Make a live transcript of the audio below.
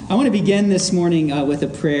I want to begin this morning with a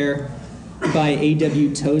prayer by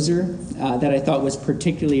A.W. Tozer that I thought was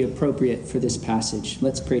particularly appropriate for this passage.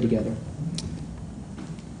 Let's pray together.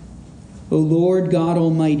 O Lord God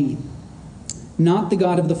Almighty, not the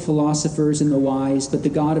God of the philosophers and the wise, but the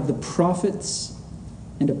God of the prophets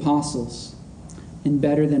and apostles, and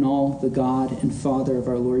better than all, the God and Father of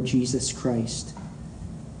our Lord Jesus Christ.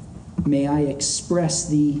 May I express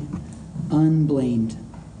thee unblamed.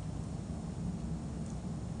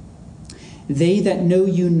 They that know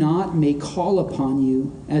you not may call upon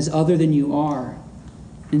you as other than you are,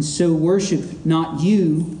 and so worship not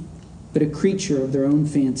you, but a creature of their own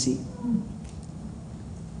fancy.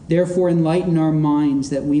 Therefore enlighten our minds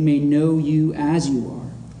that we may know you as you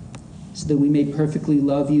are, so that we may perfectly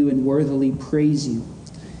love you and worthily praise you.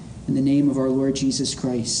 In the name of our Lord Jesus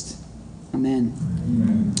Christ. Amen.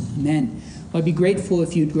 Amen. Amen. Well, I'd be grateful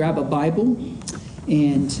if you'd grab a Bible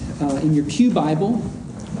and in your pew Bible,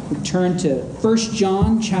 turn to 1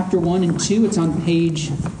 John chapter 1 and 2. It's on page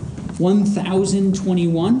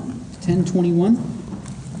 1021.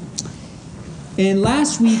 And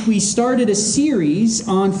last week we started a series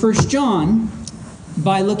on 1 John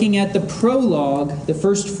by looking at the prologue, the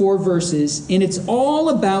first 4 verses, and it's all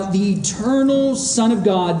about the eternal Son of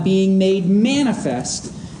God being made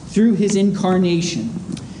manifest through his incarnation,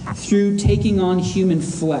 through taking on human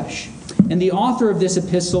flesh. And the author of this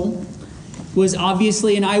epistle was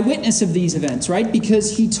obviously an eyewitness of these events, right?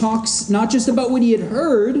 Because he talks not just about what he had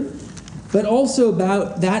heard, but also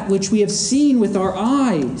about that which we have seen with our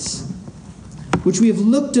eyes, which we have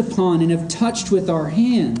looked upon and have touched with our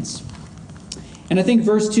hands. And I think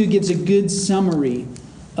verse 2 gives a good summary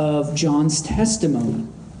of John's testimony.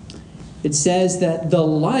 It says that the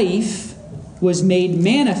life was made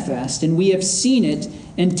manifest, and we have seen it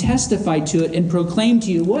and testified to it and proclaimed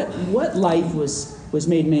to you. What life was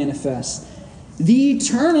made manifest? The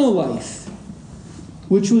eternal life,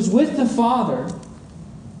 which was with the Father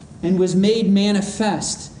and was made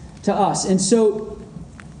manifest to us. And so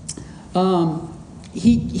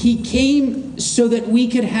he came so that we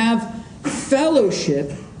could have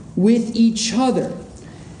fellowship with each other.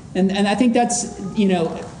 And I think that's,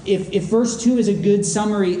 if verse 2 is a good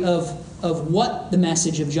summary of what the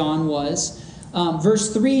message of John was,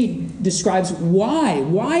 verse 3 describes why.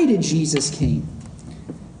 Why did Jesus came?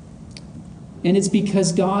 And it's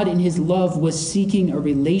because God in his love was seeking a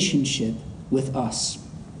relationship with us.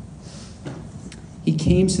 He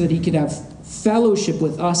came so that he could have fellowship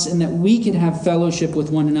with us and that we could have fellowship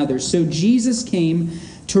with one another. So Jesus came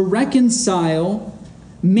to reconcile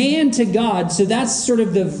man to God. So that's sort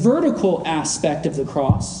of the vertical aspect of the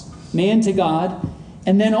cross, man to God,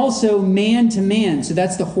 and then also man to man. So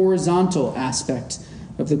that's the horizontal aspect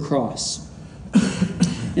of the cross.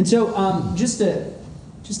 And so just to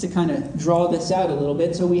kind of draw this out a little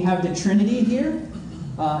bit, so we have the Trinity here,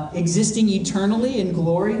 existing eternally in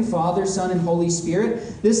glory, Father, Son, and Holy Spirit.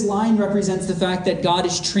 This line represents the fact that God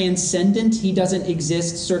is transcendent. He doesn't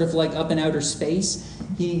exist sort of like up in outer space.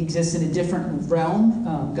 He exists in a different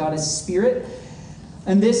realm. God is spirit.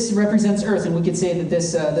 And this represents earth, and we could say that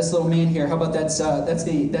this little man here, how about that's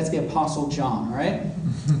the Apostle John, all right?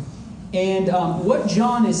 And what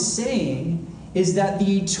John is saying is that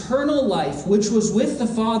the eternal life, which was with the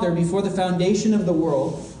Father before the foundation of the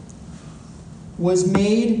world, was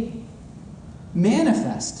made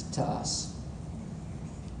manifest to us.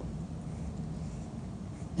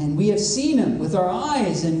 And we have seen him with our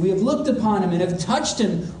eyes, and we have looked upon him and have touched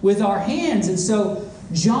him with our hands. And so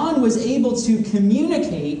John was able to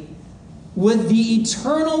communicate with the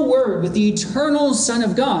eternal Word, with the eternal Son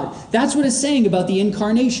of God. That's what it's saying about the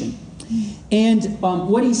incarnation. And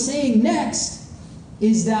what he's saying next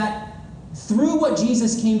is that through what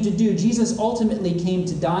Jesus came to do, Jesus ultimately came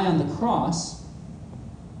to die on the cross.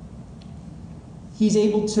 He's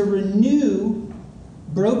able to renew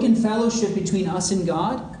broken fellowship between us and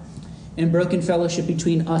God and broken fellowship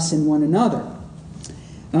between us and one another.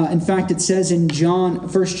 In fact, it says in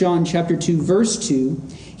 1 John chapter 2, verse 2,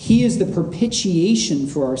 he is the propitiation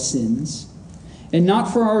for our sins, and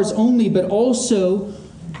not for ours only, but also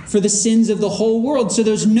for the sins of the whole world. So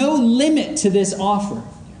there's no limit to this offer.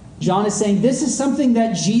 John is saying, this is something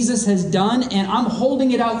that Jesus has done, and I'm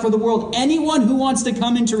holding it out for the world. Anyone who wants to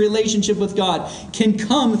come into relationship with God can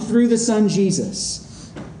come through the Son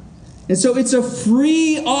Jesus. And so it's a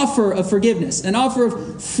free offer of forgiveness, an offer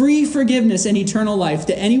of free forgiveness and eternal life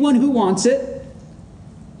to anyone who wants it.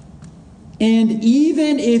 And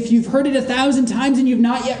even if you've heard it 1,000 times and you've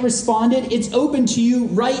not yet responded, it's open to you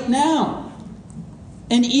right now.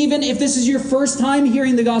 And even if this is your first time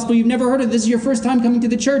hearing the gospel, you've never heard of this, is your first time coming to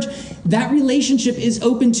the church, that relationship is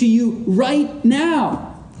open to you right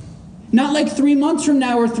now. Not like 3 months from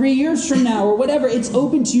now or 3 years from now or whatever. It's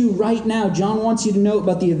open to you right now. John wants you to know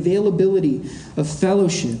about the availability of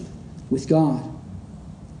fellowship with God.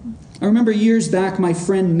 I remember years back, my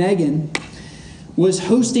friend Megan was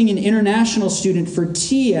hosting an international student for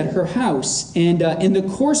tea at her house. And in the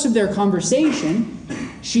course of their conversation,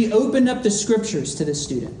 she opened up the scriptures to the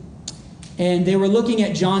student. And they were looking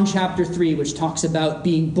at John chapter 3, which talks about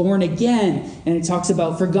being born again. And it talks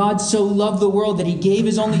about, for God so loved the world that he gave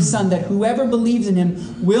his only son, that whoever believes in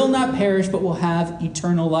him will not perish, but will have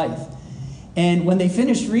eternal life. And when they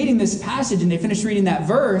finished reading this passage and they finished reading that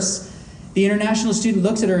verse, the international student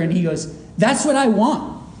looks at her and he goes, that's what I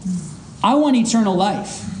want. I want eternal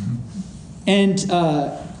life. And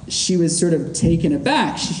she was sort of taken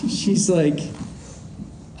aback. She's like,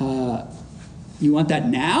 you want that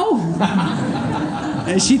now?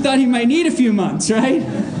 And she thought he might need a few months, right?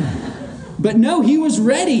 But no, he was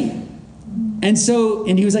ready. And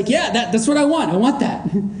he was like, yeah, that's what I want. I want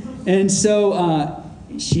that. And so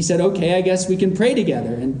she said, okay, I guess we can pray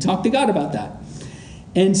together and talk to God about that.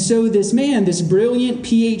 And so this man, this brilliant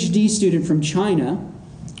PhD student from China,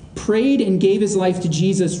 prayed and gave his life to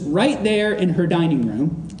Jesus right there in her dining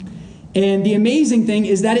room. And the amazing thing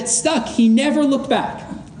is that it stuck. He never looked back.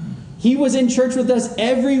 He was in church with us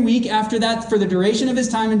every week after that for the duration of his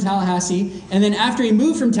time in Tallahassee. And then after he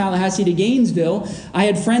moved from Tallahassee to Gainesville, I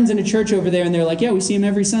had friends in a church over there, and they're like, yeah, we see him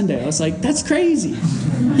every Sunday. I was like, that's crazy.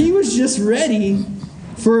 He was just ready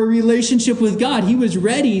for a relationship with God. He was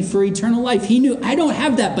ready for eternal life. He knew, I don't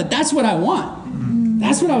have that, but that's what I want.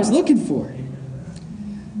 That's what I was looking for.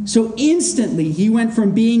 So instantly, he went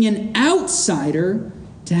from being an outsider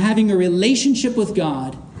to having a relationship with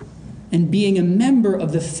God and being a member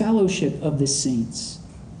of the fellowship of the saints.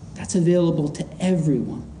 That's available to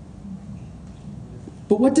everyone.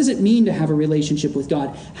 But what does it mean to have a relationship with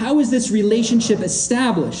God? How is this relationship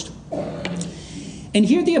established? And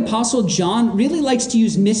here the Apostle John really likes to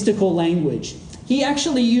use mystical language. He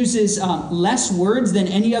actually uses less words than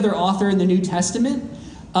any other author in the New Testament,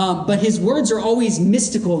 but his words are always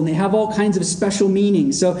mystical and they have all kinds of special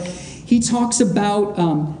meanings. So he talks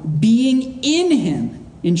about being in him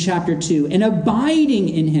in chapter 2 and abiding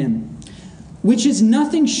in him, which is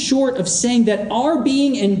nothing short of saying that our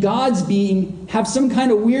being and God's being have some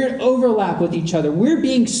kind of weird overlap with each other. We're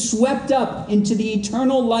being swept up into the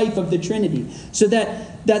eternal life of the Trinity, so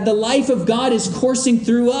that the life of God is coursing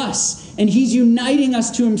through us, and he's uniting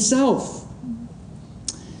us to himself.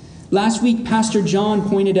 Last week, Pastor John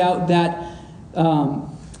pointed out that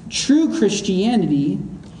true Christianity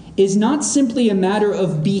is not simply a matter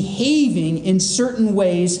of behaving in certain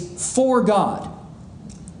ways for God.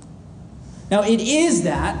 Now, it is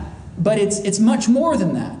that, but it's much more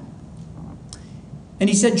than that. And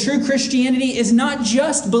he said true Christianity is not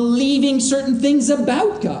just believing certain things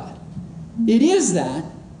about God. It is that,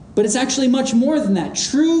 but it's actually much more than that.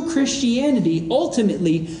 True Christianity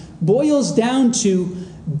ultimately boils down to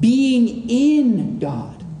being in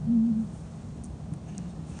God.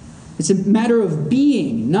 It's a matter of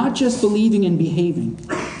being, not just believing and behaving.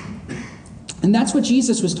 And that's what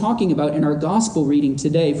Jesus was talking about in our gospel reading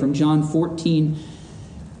today from John 14.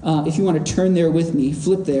 If you want to turn there with me,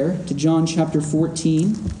 flip there to John chapter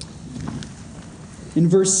 14. In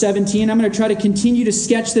verse 17, I'm going to try to continue to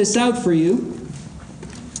sketch this out for you.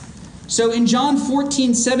 So in John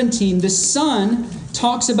 14:17, the Son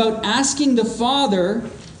talks about asking the Father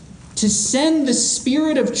to send the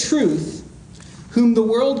Spirit of truth, whom the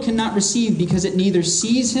world cannot receive because it neither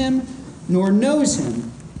sees him nor knows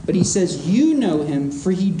him. But he says, you know him,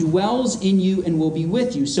 for he dwells in you and will be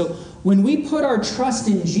with you. So when we put our trust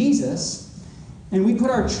in Jesus, and we put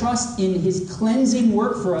our trust in his cleansing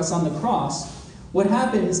work for us on the cross, what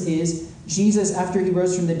happens is Jesus, after he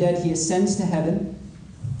rose from the dead, he ascends to heaven,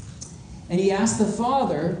 and he asks the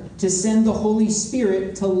Father to send the Holy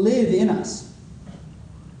Spirit to live in us.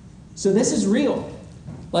 So this is real.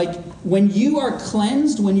 Like, when you are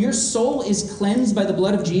cleansed, when your soul is cleansed by the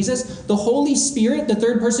blood of Jesus, the Holy Spirit, the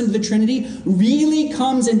third person of the Trinity, really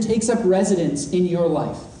comes and takes up residence in your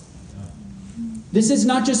life. This is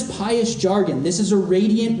not just pious jargon. This is a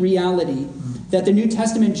radiant reality that the New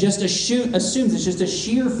Testament just assumes. It's just a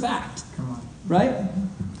sheer fact. Right?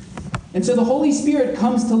 And so the Holy Spirit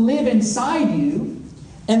comes to live inside you.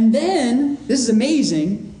 And then, this is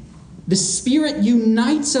amazing, the Spirit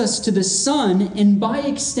unites us to the Son and by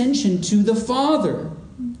extension to the Father.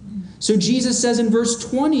 So Jesus says in verse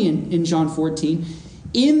 20 in John 14,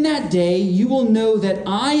 in that day you will know that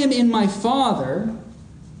I am in my Father,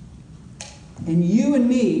 and you in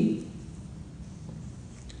me,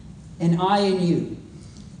 and I in you.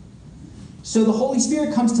 So the Holy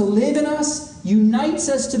Spirit comes to live in us, unites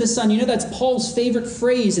us to the Son. You know, that's Paul's favorite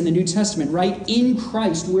phrase in the New Testament, right? In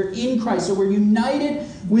Christ. We're in Christ. So we're united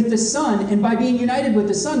with the Son. And by being united with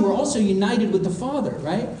the Son, we're also united with the Father,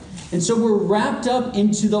 right? And so we're wrapped up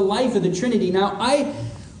into the life of the Trinity. Now, I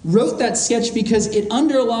wrote that sketch because it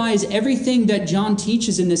underlies everything that John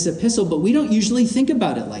teaches in this epistle, but we don't usually think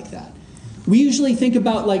about it like that. We usually think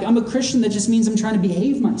about, like, I'm a Christian, that just means I'm trying to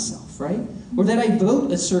behave myself, right? Or that I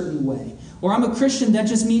vote a certain way. Or I'm a Christian, that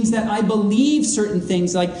just means that I believe certain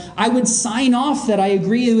things. Like, I would sign off that I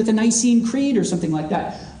agree with the Nicene Creed or something like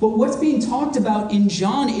that. But what's being talked about in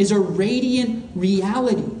John is a radiant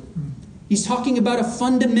reality. He's talking about a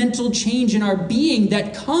fundamental change in our being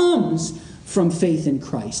that comes from faith in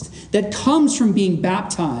Christ, that comes from being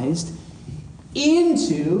baptized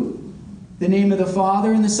into the name of the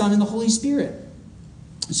Father and the Son and the Holy Spirit.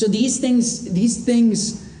 So these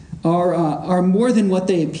things are more than what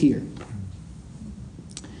they appear.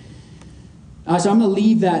 So I'm going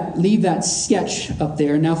to leave that sketch up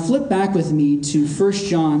there. Now flip back with me to 1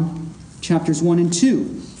 John chapters 1 and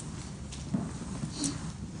 2.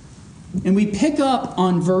 And we pick up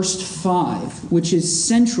on verse 5, which is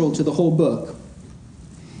central to the whole book.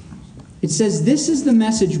 It says, "This is the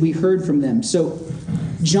message we heard from them." So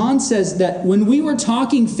John says that when we were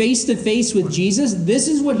talking face to face with Jesus, this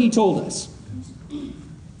is what he told us.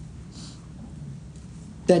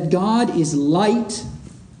 That God is light,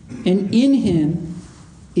 and in him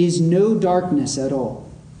is no darkness at all.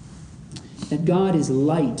 That God is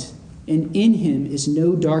light, and in him is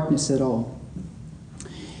no darkness at all.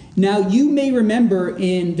 Now, you may remember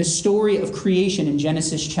in the story of creation in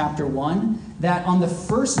Genesis chapter 1, that on the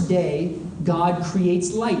first day, God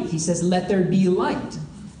creates light. He says, "Let there be light."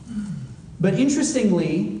 But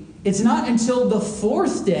interestingly, it's not until the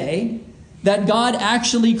fourth day that God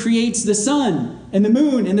actually creates the sun and the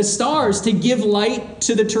moon and the stars to give light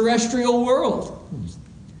to the terrestrial world.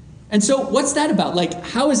 And so what's that about? Like,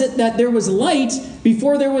 how is it that there was light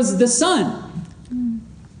before there was the sun?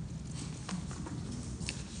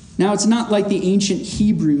 Now, it's not like the ancient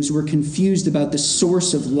Hebrews were confused about the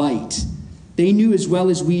source of light. They knew as well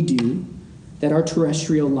as we do that our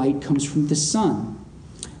terrestrial light comes from the sun.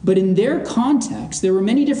 But in their context, there were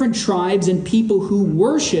many different tribes and people who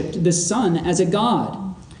worshipped the sun as a god.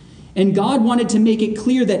 And God wanted to make it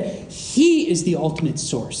clear that he is the ultimate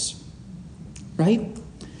source, right?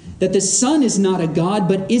 That the sun is not a god,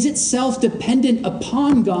 but is itself dependent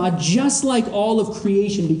upon God, just like all of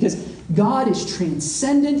creation, because God is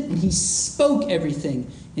transcendent and he spoke everything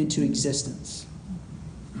into existence.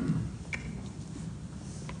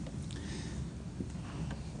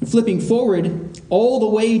 Flipping forward all the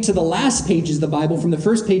way to the last pages of the Bible, from the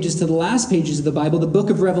first pages to the last pages of the Bible, the book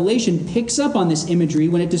of Revelation picks up on this imagery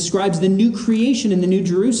when it describes the new creation in the New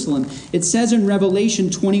Jerusalem. It says in Revelation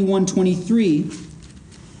 21:23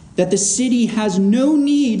 that the city has no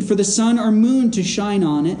need for the sun or moon to shine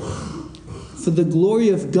on it, for the glory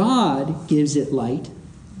of God gives it light,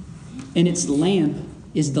 and its lamp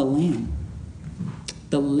is the Lamb.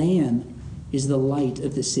 The Lamb is the light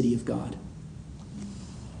of the city of God.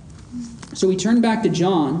 So we turn back to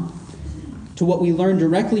John, to what we learn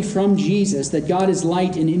directly from Jesus, that God is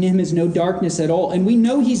light and in him is no darkness at all. And we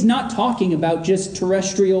know he's not talking about just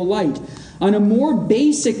terrestrial light. On a more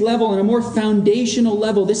basic level, on a more foundational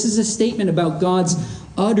level, this is a statement about God's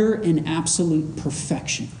utter and absolute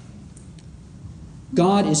perfection.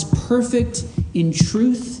 God is perfect in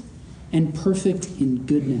truth and perfect in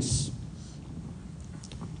goodness.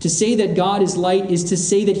 To say that God is light is to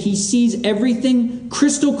say that he sees everything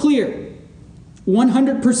crystal clear,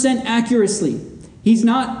 100% accuracy. He's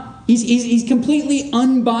completely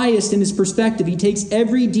unbiased in his perspective. He takes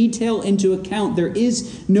every detail into account. There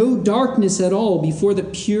is no darkness at all before the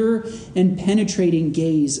pure and penetrating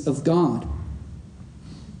gaze of God.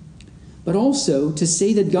 But also, to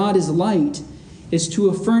say that God is light is to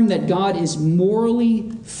affirm that God is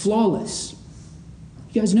morally flawless.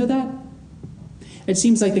 You guys know that? It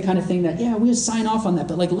seems like the kind of thing that, yeah, we'll sign off on that,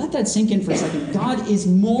 but like, let that sink in for a second. God is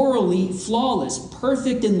morally flawless,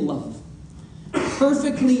 perfect in love,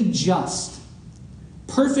 perfectly just,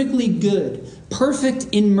 perfectly good, perfect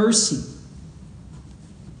in mercy.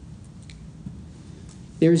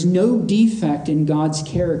 There is no defect in God's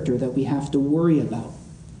character that we have to worry about.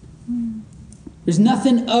 There's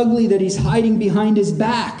nothing ugly that he's hiding behind his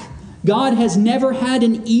back. God has never had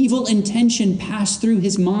an evil intention pass through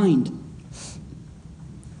his mind.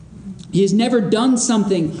 He has never done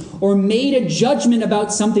something or made a judgment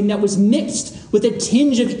about something that was mixed with a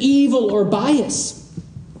tinge of evil or bias.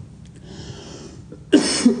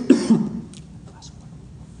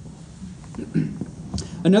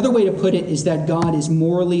 Another way to put it is that God is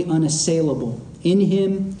morally unassailable. In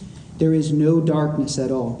him, there is no darkness at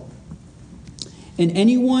all. And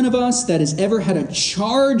any one of us that has ever had a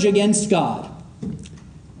charge against God,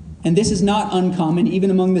 and this is not uncommon even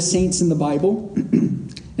among the saints in the Bible,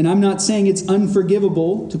 and I'm not saying it's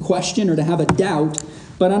unforgivable to question or to have a doubt,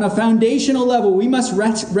 but on a foundational level, we must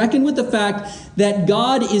reckon with the fact that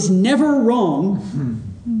God is never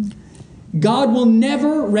wrong. God will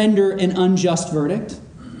never render an unjust verdict.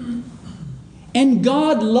 And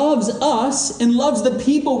God loves us and loves the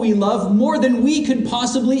people we love more than we could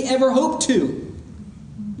possibly ever hope to.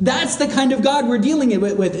 That's the kind of God we're dealing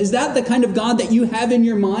with. Is that the kind of God that you have in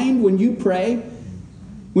your mind when you pray?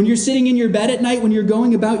 When you're sitting in your bed at night, when you're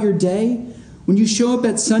going about your day? When you show up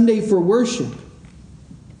at Sunday for worship?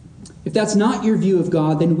 If that's not your view of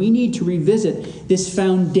God, then we need to revisit this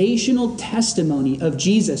foundational testimony of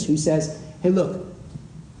Jesus who says, hey, look,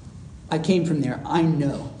 I came from there. I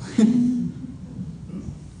know.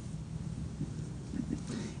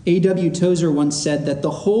 A.W. Tozer once said that the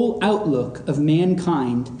whole outlook of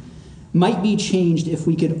mankind might be changed if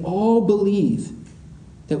we could all believe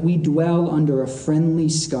that we dwell under a friendly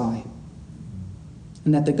sky,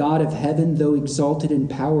 and that the God of heaven, though exalted in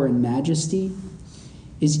power and majesty,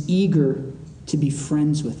 is eager to be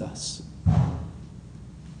friends with us.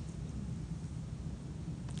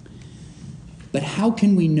 But how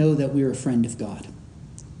can we know that we're a friend of God?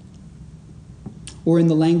 Or in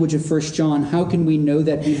the language of 1 John, how can we know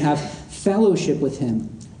that we have fellowship with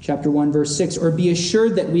him? Chapter 1, verse 6. Or be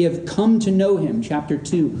assured that we have come to know him. Chapter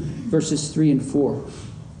 2, verses 3 and 4.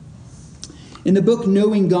 In the book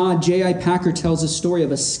Knowing God, J.I. Packer tells a story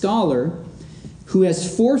of a scholar who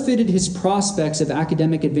has forfeited his prospects of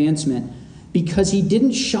academic advancement because he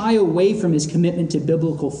didn't shy away from his commitment to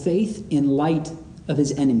biblical faith in light of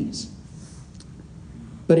his enemies.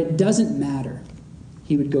 But it doesn't matter,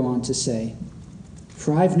 he would go on to say,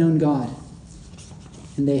 for I've known God,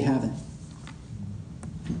 and they haven't.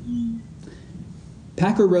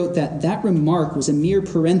 Packer wrote that remark was a mere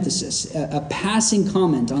parenthesis, a passing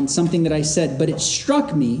comment on something that I said, but it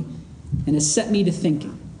struck me and has set me to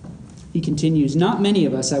thinking. He continues, not many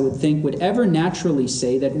of us, I would think, would ever naturally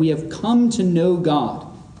say that we have come to know God.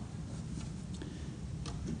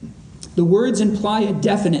 The words imply a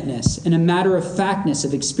definiteness and a matter-of-factness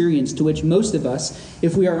of experience to which most of us,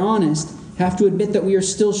 if we are honest, have to admit that we are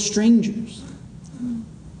still strangers.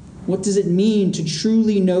 What does it mean to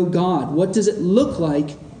truly know God? What does it look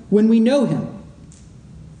like when we know him?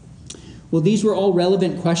 Well, these were all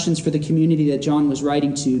relevant questions for the community that John was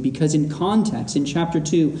writing to, because in context, in chapter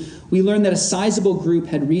 2, we learn that a sizable group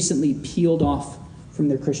had recently peeled off from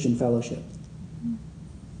their Christian fellowship.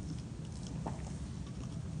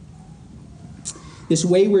 This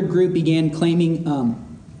wayward group began claiming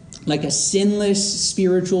like a sinless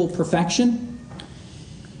spiritual perfection.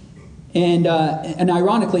 And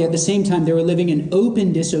ironically, at the same time, they were living in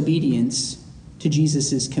open disobedience to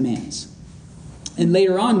Jesus' commands. And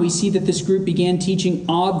later on, we see that this group began teaching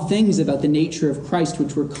odd things about the nature of Christ,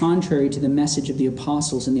 which were contrary to the message of the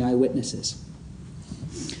apostles and the eyewitnesses.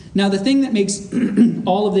 Now, the thing that makes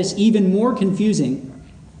all of this even more confusing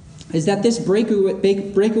is that this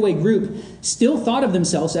breakaway group still thought of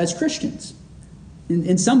themselves as Christians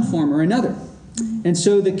in some form or another. And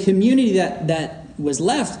so the community that was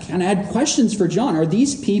left kind of had questions for John. Are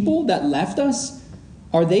these people that left us,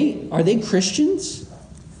 are they Christians?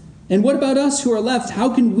 And what about us who are left?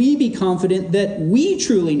 How can we be confident that we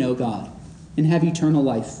truly know God and have eternal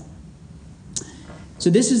life? So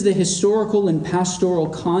this is the historical and pastoral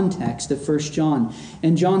context of 1 John.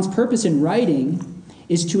 And John's purpose in writing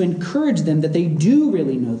is to encourage them that they do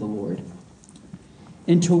really know the Lord,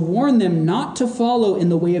 and to warn them not to follow in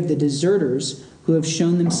the way of the deserters who have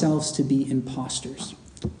shown themselves to be impostors.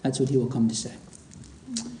 That's what he will come to say.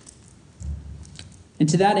 And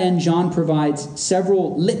to that end, John provides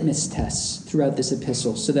several litmus tests throughout this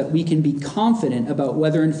epistle so that we can be confident about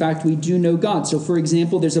whether, in fact, we do know God. So, for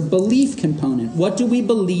example, there's a belief component. What do we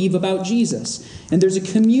believe about Jesus? And there's a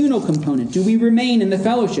communal component. Do we remain in the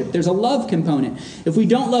fellowship? There's a love component. If we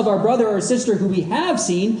don't love our brother or sister who we have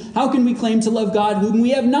seen, how can we claim to love God whom we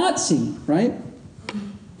have not seen, right?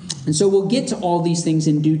 And so we'll get to all these things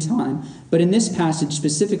in due time. But in this passage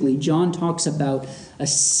specifically, John talks about a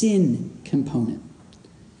sin component.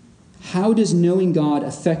 How does knowing God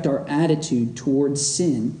affect our attitude towards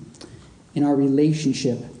sin and our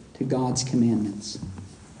relationship to God's commandments?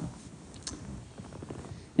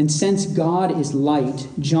 And since God is light,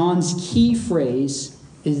 John's key phrase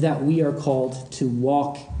is that we are called to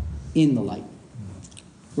walk in the light.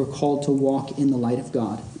 We're called to walk in the light of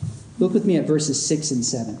God. Look with me at verses 6 and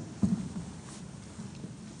 7.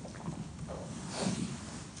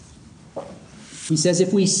 He says,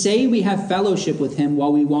 if we say we have fellowship with him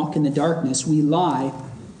while we walk in the darkness, we lie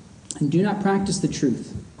and do not practice the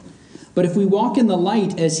truth. But if we walk in the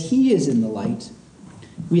light as he is in the light,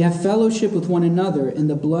 we have fellowship with one another, and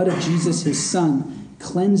the blood of Jesus, his Son,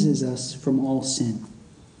 cleanses us from all sin.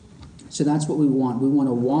 So that's what we want. We want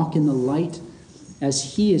to walk in the light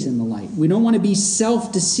as he is in the light. We don't want to be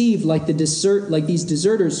self-deceived like these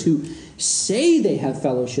deserters who say they have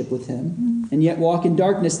fellowship with him and yet walk in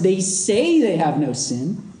darkness. They say they have no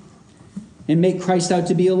sin and make Christ out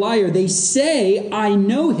to be a liar. They say, I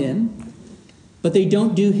know him, but they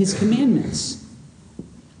don't do his commandments.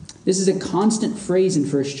 This is a constant phrase in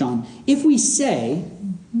 1 John. If we say,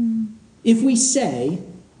 and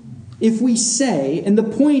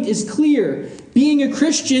the point is clear, being a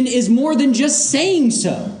Christian is more than just saying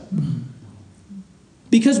so.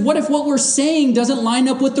 Because what if what we're saying doesn't line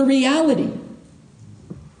up with the reality?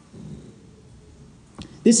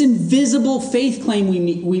 This invisible faith claim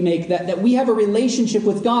we make that we have a relationship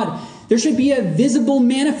with God, there should be a visible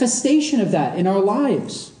manifestation of that in our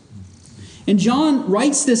lives. And John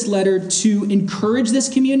writes this letter to encourage this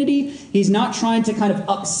community. He's not trying to kind of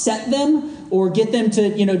upset them or get them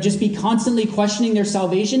to, just be constantly questioning their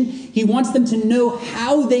salvation. He wants them to know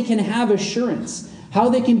how they can have assurance, how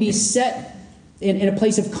they can be set in a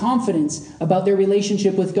place of confidence about their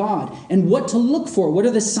relationship with God, and what to look for. What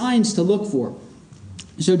are the signs to look for?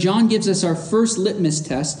 So John gives us our first litmus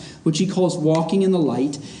test, which he calls walking in the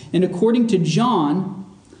light. And according to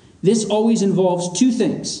John, this always involves two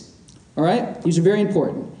things. All right? These are very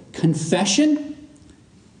important. Confession.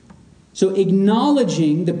 So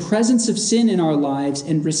acknowledging the presence of sin in our lives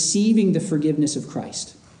and receiving the forgiveness of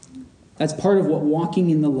Christ. That's part of what walking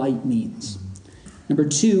in the light means. Number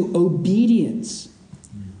 2, obedience.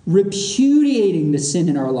 Repudiating the sin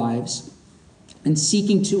in our lives and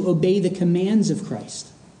seeking to obey the commands of Christ.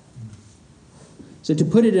 So to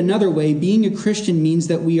put it another way, being a Christian means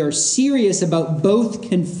that we are serious about both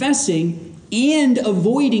confessing and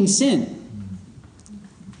avoiding sin.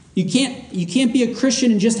 You can't be a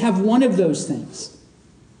Christian and just have one of those things,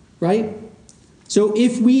 right? So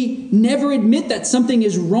if we never admit that something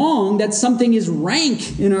is wrong, that something is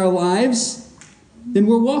rank in our lives, then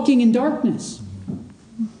we're walking in darkness.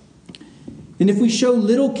 And if we show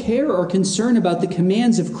little care or concern about the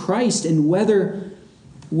commands of Christ and whether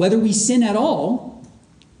we sin at all,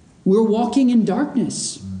 we're walking in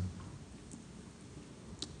darkness.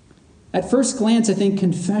 At first glance, I think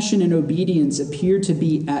confession and obedience appear to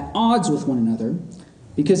be at odds with one another,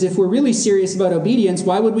 because if we're really serious about obedience,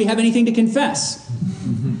 why would we have anything to confess?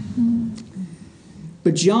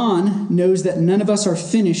 But John knows that none of us are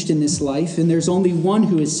finished in this life, and there's only one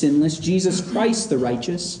who is sinless, Jesus Christ the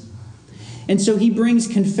righteous. And so he brings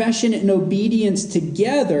confession and obedience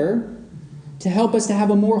together to help us to have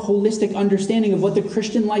a more holistic understanding of what the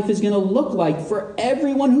Christian life is going to look like for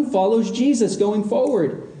everyone who follows Jesus going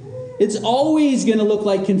forward. It's always going to look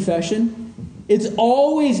like confession. It's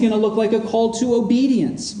always going to look like a call to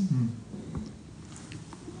obedience.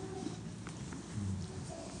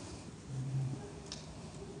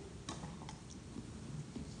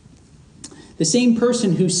 The same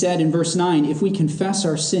person who said in verse 9, if we confess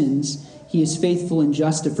our sins, he is faithful and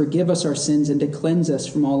just to forgive us our sins and to cleanse us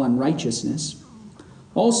from all unrighteousness,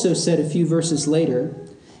 also said a few verses later,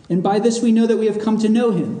 and by this we know that we have come to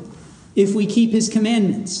know him, if we keep his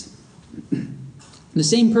commandments. The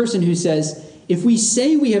same person who says, if we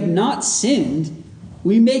say we have not sinned,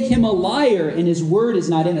 we make him a liar and his word is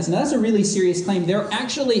not in us. Now that's a really serious claim. There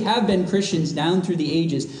actually have been Christians down through the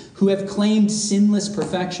ages who have claimed sinless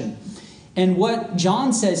perfection. And what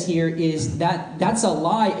John says here is that that's a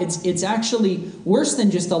lie. It's actually worse than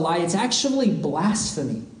just a lie. It's actually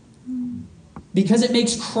blasphemy. Because it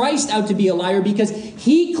makes Christ out to be a liar, because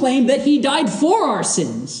he claimed that he died for our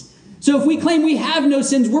sins. So if we claim we have no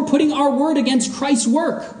sins, we're putting our word against Christ's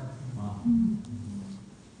work.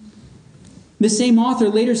 The same author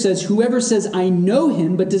later says, whoever says, I know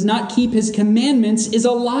him, but does not keep his commandments is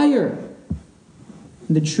a liar.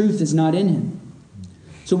 And the truth is not in him.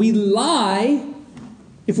 So we lie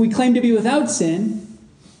if we claim to be without sin,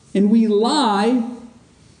 and we lie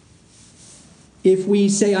if we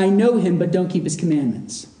say, I know him, but don't keep his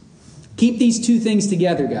commandments. Keep these two things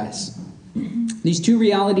together, guys. These two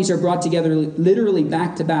realities are brought together literally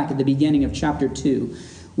back to back at the beginning of chapter 2,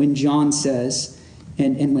 when John says,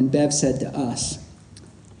 and when Bev said to us,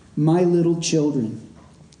 my little children,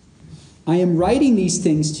 I am writing these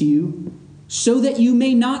things to you so that you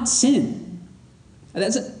may not sin.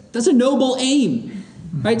 That's a noble aim,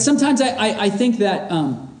 right? Sometimes I think that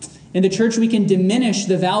in the church we can diminish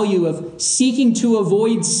the value of seeking to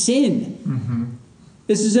avoid sin. Mm-hmm.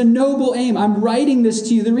 This is a noble aim. I'm writing this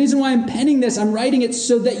to you. The reason why I'm penning this, I'm writing it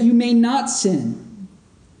so that you may not sin.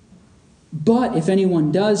 But if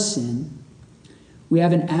anyone does sin, we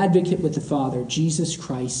have an advocate with the Father, Jesus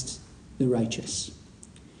Christ the righteous.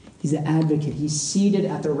 He's an advocate. He's seated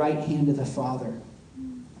at the right hand of the Father.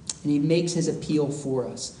 And he makes his appeal for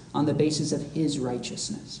us on the basis of his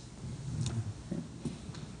righteousness.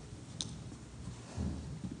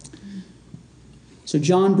 So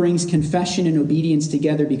John brings confession and obedience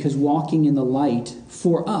together because walking in the light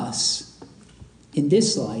for us in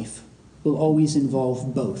this life will always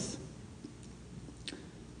involve both.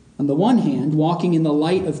 On the one hand, walking in the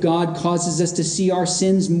light of God causes us to see our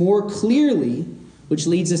sins more clearly, which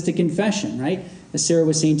leads us to confession, right? As Sarah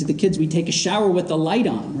was saying to the kids, we take a shower with the light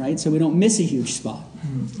on, right? So we don't miss a huge spot.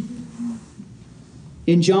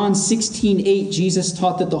 In John 16:8, Jesus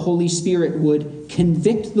taught that the Holy Spirit would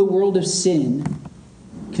convict the world of sin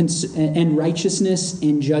and righteousness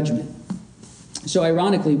and judgment. So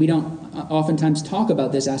ironically, we don't oftentimes talk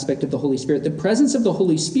about this aspect of the Holy Spirit. The presence of the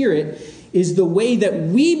Holy Spirit is the way that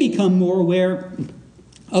we become more aware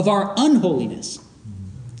of our unholiness.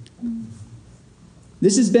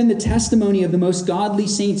 This has been the testimony of the most godly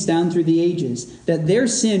saints down through the ages, that their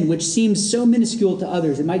sin, which seems so minuscule to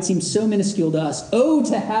others, it might seem so minuscule to us, oh,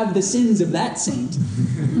 to have the sins of that saint.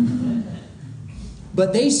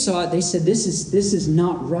 But they saw it, they said, this is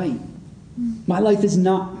not right. My life is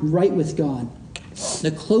not right with God.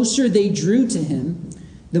 The closer they drew to him,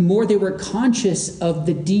 the more they were conscious of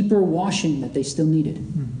the deeper washing that they still needed.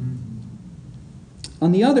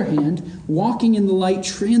 On the other hand, walking in the light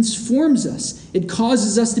transforms us. It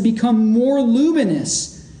causes us to become more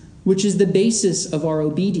luminous, which is the basis of our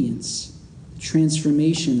obedience.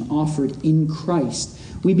 Transformation offered in Christ.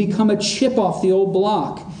 We become a chip off the old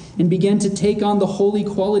block and begin to take on the holy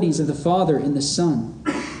qualities of the Father and the Son.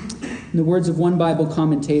 In the words of one Bible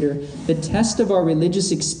commentator, the test of our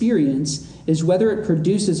religious experience is whether it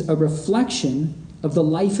produces a reflection of the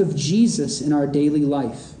life of Jesus in our daily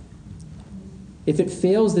life. If it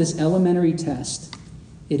fails this elementary test,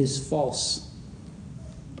 it is false.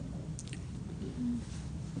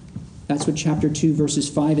 That's what chapter 2, verses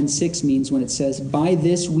 5 and 6 means when it says, by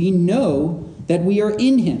this we know that we are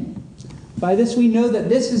in him. By this we know that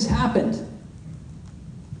this has happened.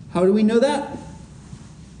 How do we know that?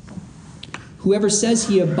 Whoever says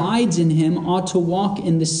he abides in him ought to walk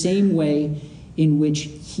in the same way in which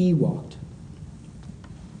he walked.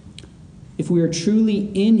 If we are truly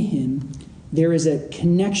in him, there is a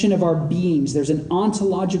connection of our beings. There's an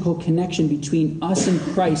ontological connection between us and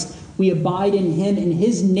Christ. We abide in him, in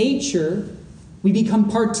his nature. We become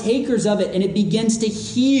partakers of it, and it begins to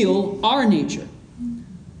heal our nature.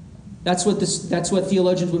 That's what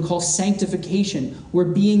theologians would call sanctification. We're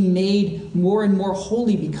being made more and more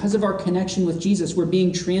holy because of our connection with Jesus. We're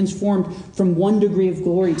being transformed from one degree of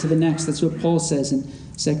glory to the next. That's what Paul says in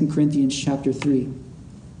 2 Corinthians chapter 3.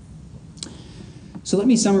 So let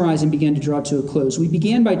me summarize and begin to draw to a close. We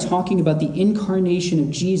began by talking about the incarnation of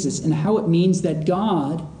Jesus and how it means that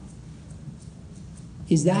God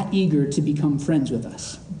is that eager to become friends with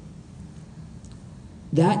us.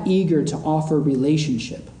 That eager to offer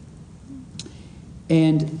relationship.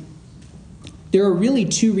 And there are really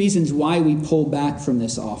two reasons why we pull back from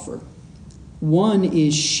this offer. One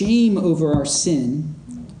is shame over our sin,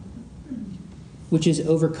 which is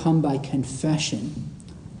overcome by confession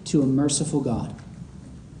to a merciful God.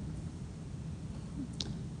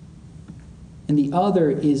 And the other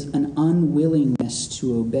is an unwillingness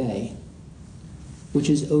to obey, which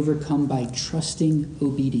is overcome by trusting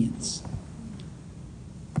obedience.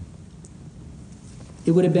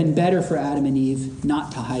 It would have been better for Adam and Eve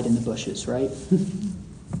not to hide in the bushes, right?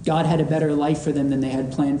 God had a better life for them than they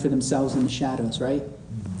had planned for themselves in the shadows, right?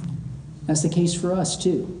 That's the case for us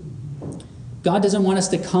too. God doesn't want us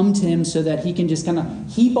to come to him so that he can just kind of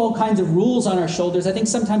heap all kinds of rules on our shoulders. I think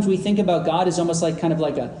sometimes we think about God as almost like kind of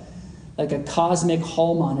like a cosmic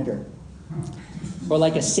hall monitor, or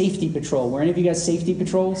like a safety patrol. Were any of you guys safety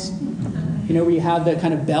patrols? You know, where you have the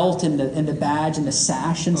kind of belt and the badge and the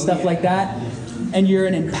sash and stuff like that. And you're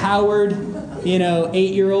an empowered,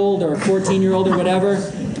 8-year-old or 14-year-old or whatever.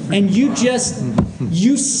 And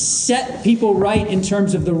you set people right in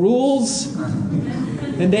terms of the rules.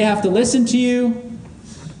 And they have to listen to you.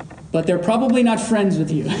 But they're probably not friends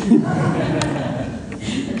with you.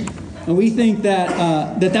 And we think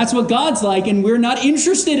that that's what God's like. And we're not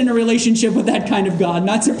interested in a relationship with that kind of God,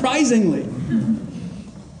 not surprisingly.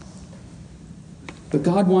 But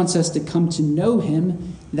God wants us to come to know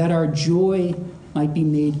him, that our joy might be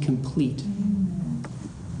made complete.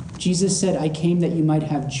 Jesus said, I came that you might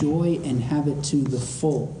have joy and have it to the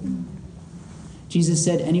full. Jesus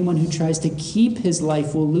said, anyone who tries to keep his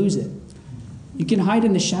life will lose it. You can hide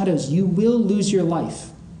in the shadows. You will lose your life.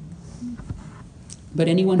 But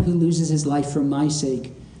anyone who loses his life for my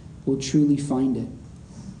sake will truly find it.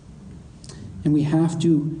 And we have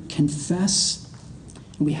to confess,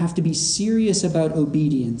 and we have to be serious about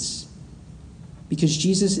obedience, because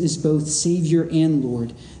Jesus is both Savior and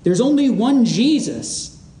Lord. There's only one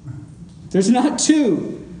Jesus. There's not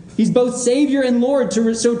two. He's both Savior and Lord.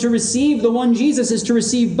 So to receive the one Jesus is to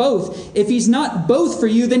receive both. If he's not both for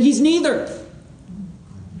you, then he's neither.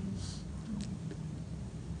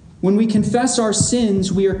 When we confess our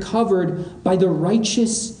sins, we are covered by the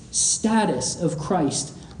righteous status of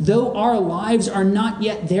Christ. Though our lives are not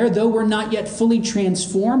yet there, though we're not yet fully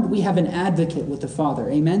transformed, we have an advocate with the Father.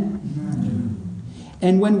 Amen? Amen.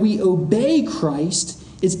 And when we obey Christ,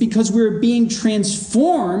 it's because we're being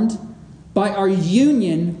transformed by our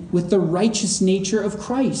union with the righteous nature of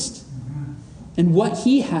Christ. And what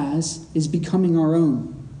he has is becoming our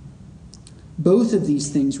own. Both of these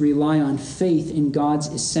things rely on faith in God's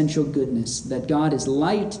essential goodness, that God is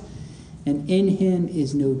light, and in him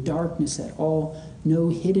is no darkness at all, no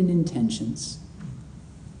hidden intentions.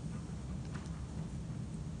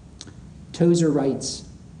 Tozer writes,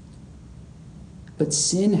 but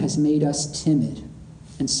sin has made us timid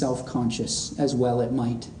and self-conscious, as well it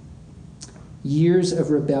might. Years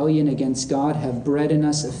of rebellion against God have bred in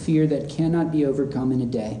us a fear that cannot be overcome in a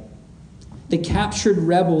day. The captured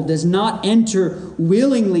rebel does not enter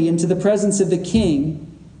willingly into the presence of the king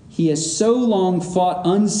he has so long fought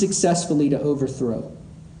unsuccessfully to overthrow.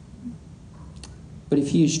 But if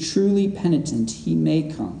he is truly penitent, he may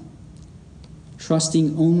come,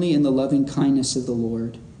 trusting only in the loving kindness of the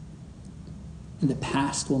Lord, and the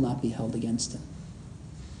past will not be held against him.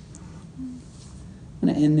 I'm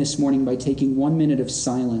going to end this morning by taking 1 minute of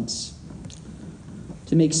silence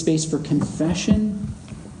to make space for confession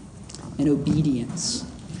and obedience.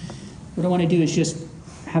 What I want to do is just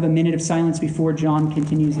have a minute of silence before John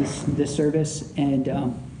continues this service. And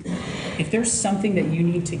if there's something that you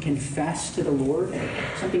need to confess to the Lord,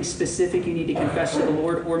 something specific you need to confess to the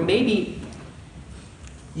Lord, or maybe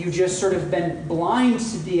you've just sort of been blind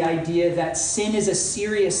to the idea that sin is a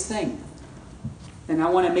serious thing, and I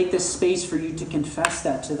want to make this space for you to confess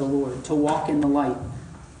that to the Lord, to walk in the light.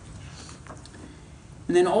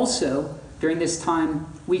 And then also, during this time,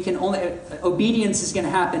 obedience is going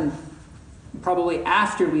to happen probably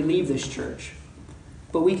after we leave this church.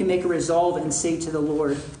 But we can make a resolve and say to the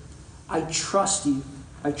Lord, I trust you.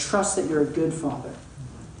 I trust that you're a good Father.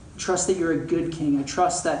 I trust that you're a good King. I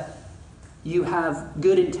trust that you have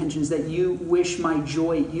good intentions, that you wish my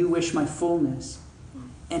joy, you wish my fullness.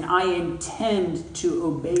 And I intend to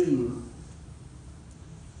obey you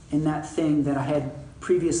in that thing that I had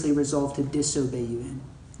previously resolved to disobey you in.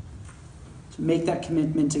 So make that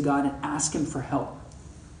commitment to God and ask him for help.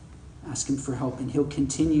 Ask him for help, and he'll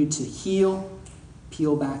continue to heal,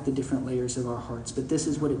 peel back the different layers of our hearts. But this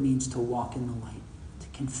is what it means to walk in the light, to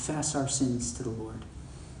confess our sins to the Lord,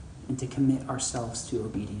 and to commit ourselves to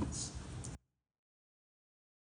obedience.